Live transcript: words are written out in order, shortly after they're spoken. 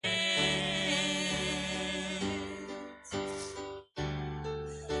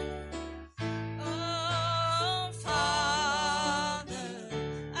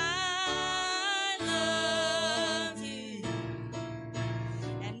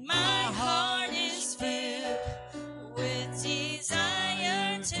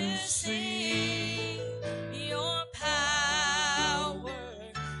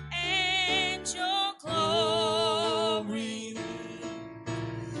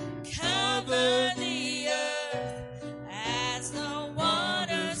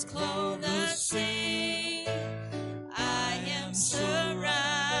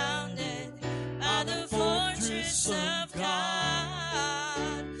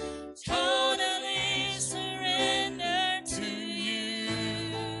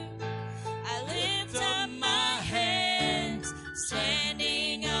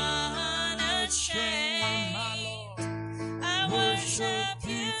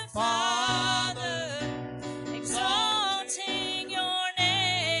Father, exalting your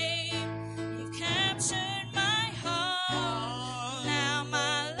name. You've captured my heart. Now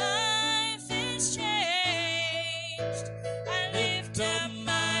my life is changed. I lift up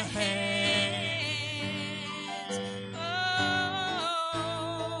my hands. Oh,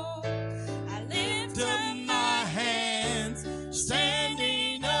 I lift up my hands,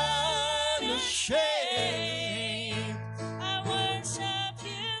 standing unashamed. I worship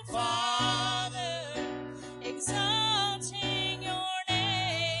you, Father, exalting your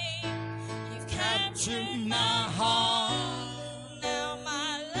name. You've captured my heart. Now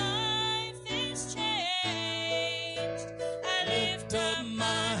my life is changed. I lift up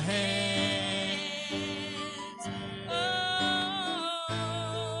my hands. Oh,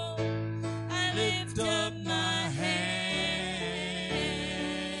 I lift up my hands.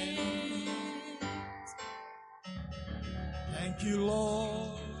 Thank you,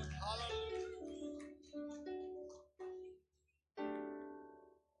 Lord. Hallelujah.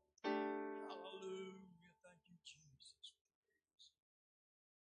 Thank you, Jesus.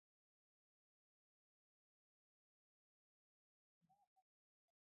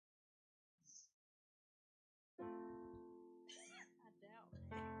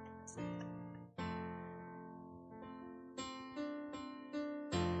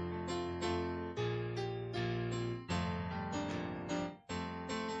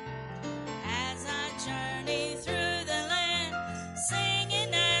 As I journey through the land,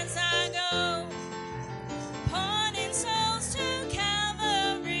 singing as I go, pointing souls to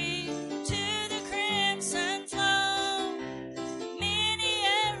Calvary, to the crimson flow. Many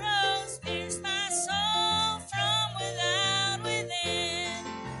arrows pierce my soul from without within.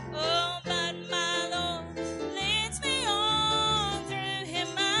 Oh, but my Lord leads me on, through him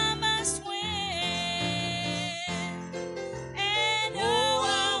I must win. And oh,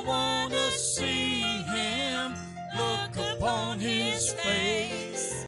 I want to see him, look upon his face.